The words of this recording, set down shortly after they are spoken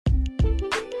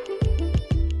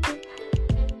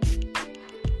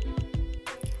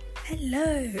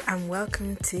Hello and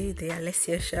welcome to the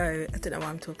Alicia Show. I don't know why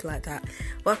I'm talking like that.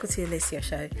 Welcome to the Alicia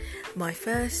Show, my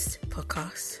first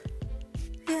podcast.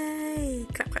 Yay!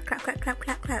 Clap, clap, clap, clap, clap,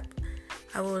 clap, clap.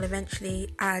 I will eventually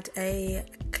add a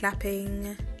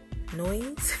clapping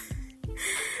noise.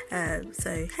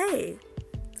 So hey,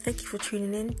 thank you for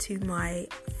tuning in to my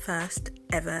first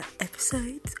ever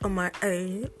episode on my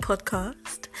own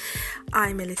podcast.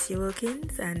 I'm Alicia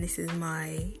Wilkins and this is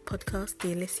my podcast,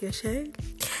 The Alicia Show.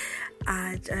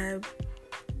 And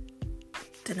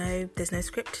don't know, there's no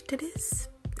script to this.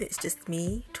 It's just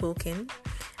me talking,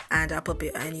 and I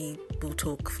probably only will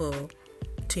talk for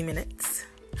 2 minutes.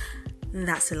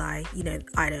 That's a lie. You know,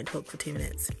 I don't talk for 2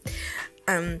 minutes.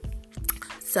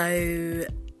 So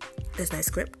there's no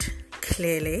script,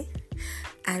 clearly,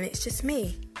 and it's just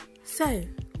me. So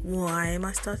why am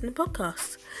I starting a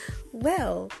podcast?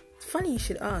 Well, it's funny you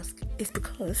should ask. It's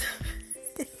because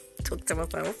talk to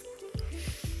myself.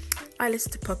 I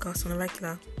listen to podcasts on a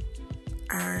regular,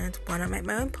 and why not make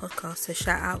my own podcast? So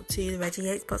shout out to the Reggie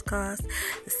Yates podcast,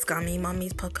 the Scummy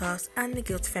Mummies podcast, and the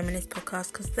Guilty Feminist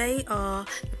podcast, because they are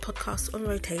the podcasts on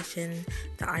rotation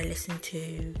that I listen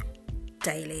to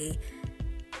daily.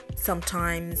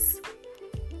 Sometimes,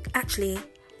 actually,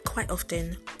 quite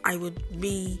often, I would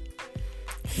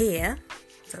re-hear.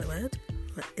 Is that a word?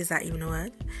 Is that even a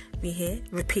word? Re-hear?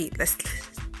 Repeat. Let's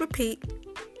repeat.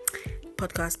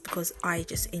 Podcast, because I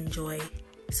just enjoy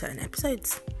certain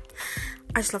episodes.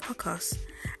 I just love podcasts,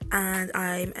 and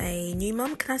I'm a new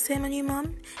mum. Can I say I'm a new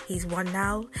mum? He's one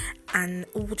now, and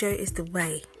audio is the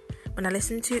way. When I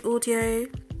listen to audio,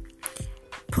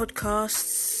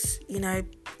 podcasts, you know,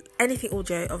 anything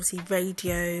audio, obviously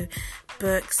radio,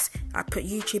 books, I put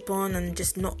YouTube on and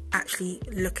just not actually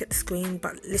look at the screen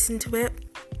but listen to it.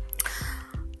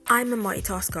 I'm a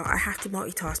multitasker. I have to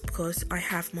multitask because I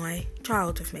have my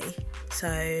child with me. So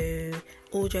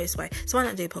audio is the way. So why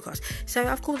not do a podcast? So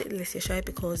I've called it the Alicia Show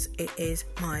because it is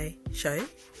my show.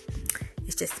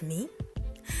 It's just me.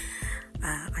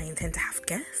 I intend to have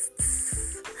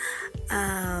guests.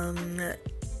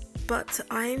 But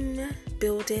I'm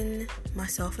building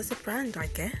myself as a brand, I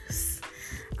guess.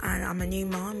 And I'm a new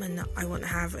mum, and I want to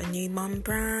have a new mum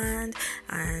brand.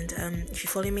 And if you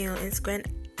follow me on Instagram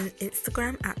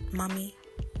at Mummy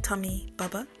Tummy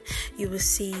Bubba, you will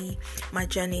see my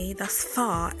journey thus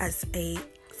far as a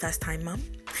first time mum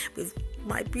with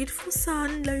my beautiful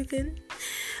son Logan.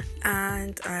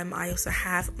 And I also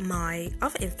have my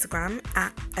other Instagram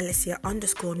at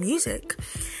Alicia_music,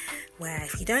 where,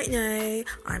 if you don't know,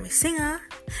 I'm a singer,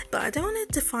 but I don't want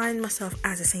to define myself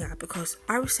as a singer, because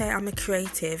I would say I'm a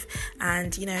creative,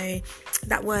 and you know,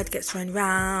 that word gets thrown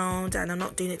around, and I'm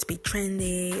not doing it to be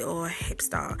trendy or a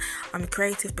hipster. I'm a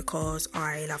creative because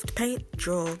I love to paint,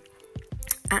 draw,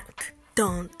 act,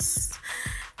 dance,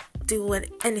 do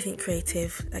anything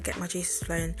creative. I get my juices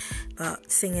flowing,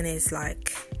 but singing is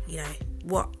like, you know,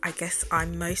 what I guess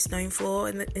I'm most known for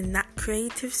in that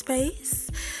creative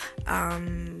space.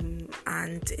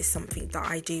 And it's something that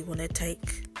I do want to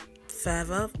take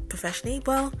further professionally.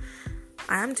 Well,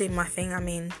 I am doing my thing. I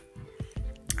mean,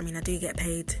 I do get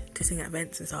paid to sing at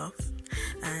events and stuff,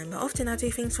 but often I do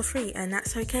things for free, and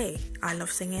that's okay. I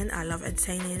love singing, I love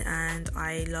entertaining, and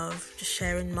I love just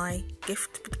sharing my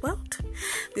gift with the world.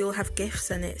 We all have gifts,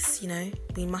 and it's, you know,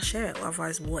 we must share it,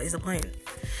 otherwise what is the point?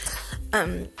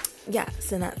 Yeah,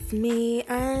 so that's me,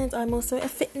 and I'm also a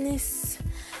fitness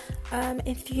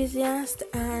enthusiast,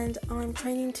 and I'm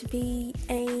training to be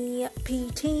a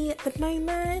PT at the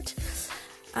moment.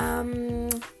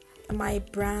 My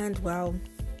brand, well,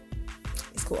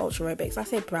 it's called Ultra Aerobics. I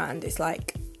say brand, it's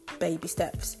like baby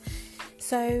steps.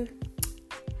 So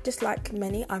just like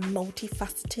many, I'm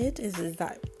multifaceted. Is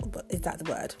that the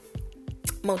word?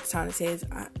 Multi-talented.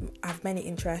 I have many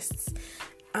interests,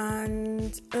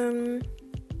 and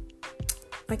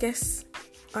I guess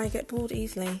I get bored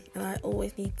easily, and I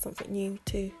always need something new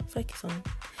to focus on.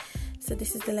 So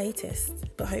this is the latest,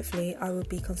 but hopefully I will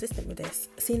be consistent with this.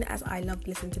 Seeing as I love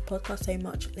listening to podcasts so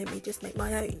much, let me just make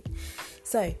my own.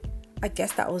 So I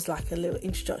guess that was like a little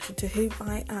introduction to who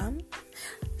I am.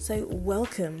 So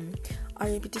welcome. I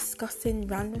will be discussing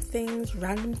random things,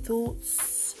 random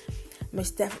thoughts,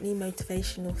 most definitely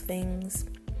motivational things.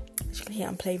 As you can hear,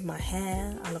 I'm playing with my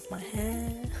hair. I love my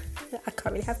hair. I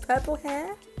can't really have purple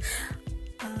hair.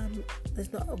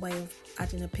 There's not a way of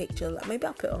adding a picture. Like, maybe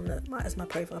I'll put it on as my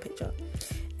profile picture.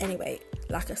 Anyway,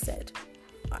 like I said,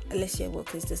 Alicia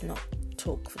Wilkins does not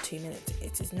talk for 2 minutes.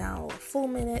 It is now 4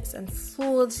 minutes and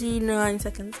 49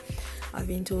 seconds I've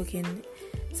been talking.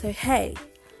 So hey,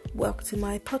 welcome to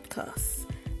my podcast,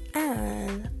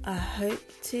 and I hope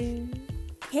to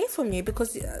hear from you,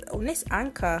 because on this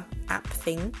Anchor app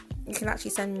thing, you can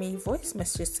actually send me voice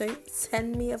messages. So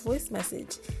send me a voice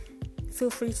message. Feel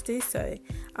free to do so.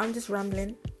 I'm just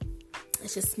rambling.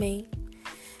 It's just me.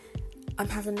 I'm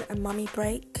having a mummy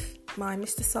break. My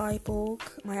Mr. Cyborg,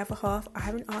 my other half, I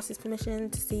haven't asked his permission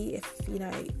to see if,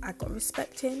 I got to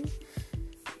respect him,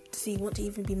 to see what to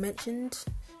even be mentioned,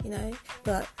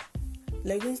 But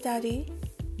Logan's daddy,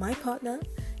 my partner,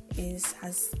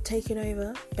 has taken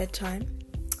over bedtime.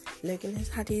 Logan has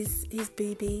had his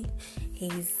BB.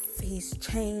 He's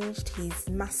changed, he's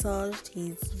massaged,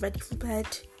 he's ready for bed.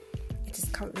 It is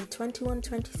currently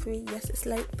 21:23. Yes, it's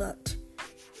late, but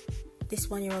this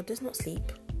 1-year-old does not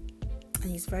sleep.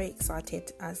 And he's very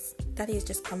excited as daddy has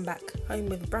just come back home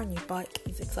with a brand new bike.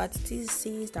 He's excited to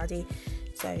see his daddy.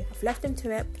 So I've left him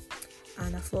to it.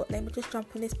 And I thought, let me just jump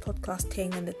on this podcast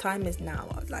thing. And the time is now.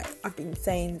 I've been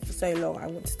saying for so long, I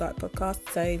want to start a podcast.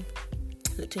 So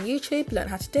looked on YouTube, learned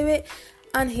how to do it.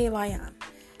 And here I am.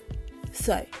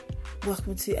 So,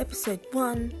 welcome to episode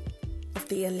 1 of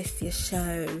the Alicia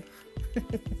Show.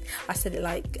 I said it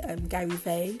like Gary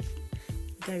Vee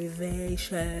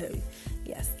Show.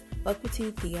 Yes, welcome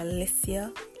to the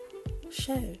Alicia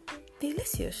Show. The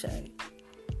Alicia Show.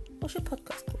 What's your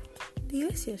podcast called? The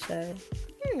Alicia Show.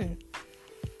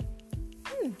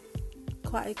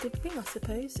 Quite a good thing, I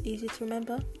suppose. Easy to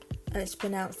remember. And it's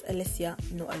pronounced Alicia,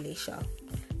 not Alicia.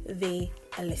 The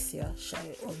Alicia Show,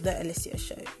 or the Alicia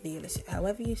Show. The Alicia,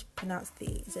 however you pronounce the.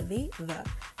 Is it the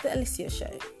Alicia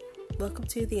Show. Welcome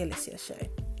to the Alicia Show.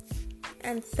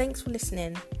 And thanks for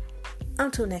listening.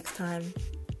 Until next time,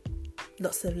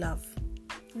 lots of love.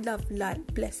 Love, light,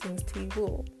 blessings to you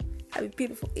all. Have a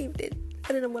beautiful evening.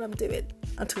 I don't know what I'm doing.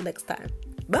 Until next time.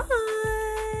 Bye.